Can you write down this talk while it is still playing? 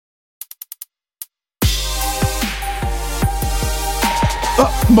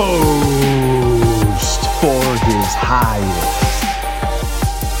utmost for his highest.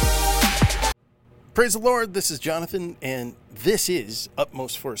 Praise the Lord, this is Jonathan, and this is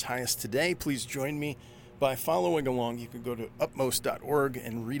Utmost for His Highest today. Please join me by following along. You can go to utmost.org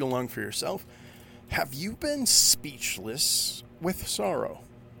and read along for yourself. Have you been speechless with sorrow?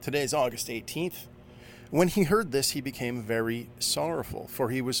 Today is August 18th. When he heard this, he became very sorrowful,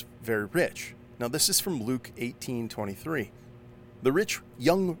 for he was very rich. Now this is from Luke 18:23. The rich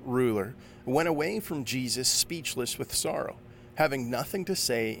young ruler went away from Jesus speechless with sorrow, having nothing to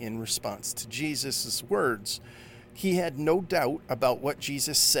say in response to Jesus' words. He had no doubt about what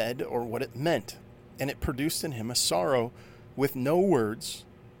Jesus said or what it meant, and it produced in him a sorrow with no words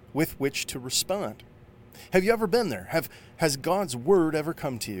with which to respond. Have you ever been there? Has God's word ever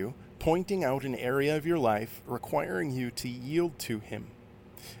come to you, pointing out an area of your life, requiring you to yield to him?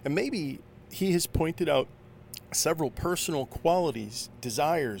 And maybe he has pointed out several personal qualities,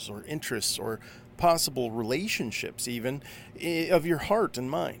 desires, or interests, or possible relationships even of your heart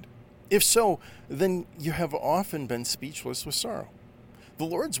and mind. If so, then you have often been speechless with sorrow. The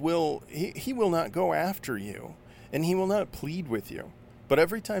Lord's will, he will not go after you, and he will not plead with you. But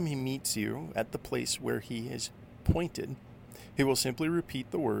every time he meets you at the place where he is pointed, he will simply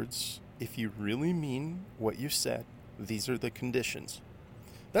repeat the words, "If you really mean what you said, these are the conditions."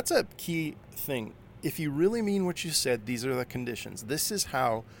 That's a key thing. If you really mean what you said, these are the conditions. This is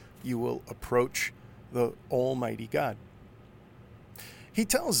how you will approach the Almighty God. He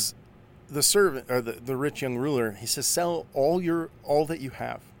tells the servant, or the rich young ruler, he says, sell all that you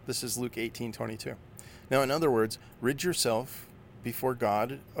have. This is Luke 18:22. Now, in other words, rid yourself before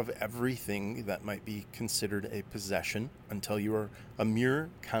God of everything that might be considered a possession until you are a mere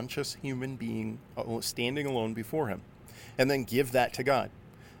conscious human being standing alone before him. And then give that to God.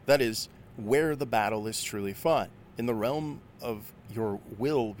 That is where the battle is truly fought, in the realm of your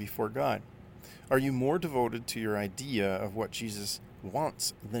will before God. Are you more devoted to your idea of what Jesus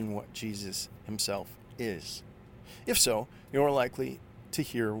wants than what Jesus himself is? If so, you're likely to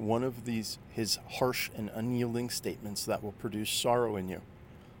hear one of his harsh and unyielding statements that will produce sorrow in you.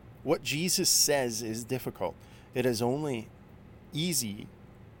 What Jesus says is difficult. It is only easy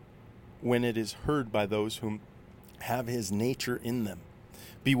when it is heard by those whom have his nature in them.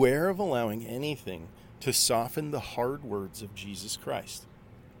 Beware of allowing anything to soften the hard words of Jesus Christ.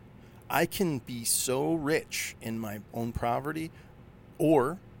 I can be so rich in my own poverty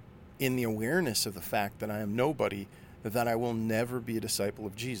or in the awareness of the fact that I am nobody that I will never be a disciple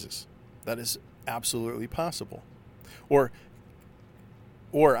of Jesus. That is absolutely possible. Or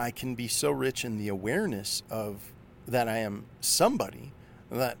I can be so rich in the awareness of that I am somebody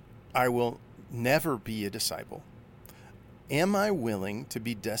that I will never be a disciple. Am I willing to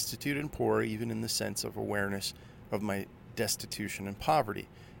be destitute and poor, even in the sense of awareness of my destitution and poverty?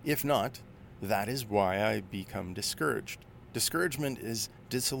 If not, that is why I become discouraged. Discouragement is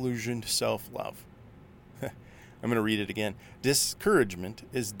disillusioned self-love. I'm going to read it again. Discouragement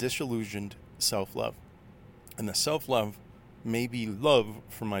is disillusioned self-love. And the self-love may be love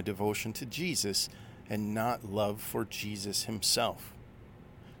for my devotion to Jesus and not love for Jesus himself.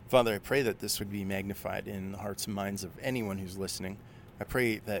 Father, I pray that this would be magnified in the hearts and minds of anyone who's listening. I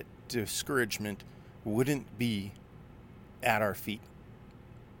pray that discouragement wouldn't be at our feet,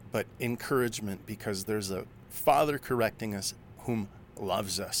 but encouragement, because there's a Father correcting us whom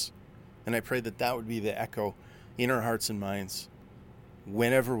loves us. And I pray that that would be the echo in our hearts and minds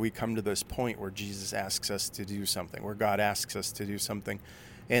whenever we come to this point where Jesus asks us to do something, where God asks us to do something,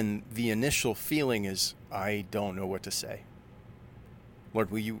 and the initial feeling is, I don't know what to say. Lord,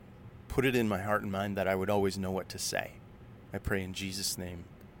 will you put it in my heart and mind that I would always know what to say? I pray in Jesus' name,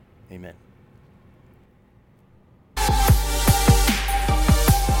 amen.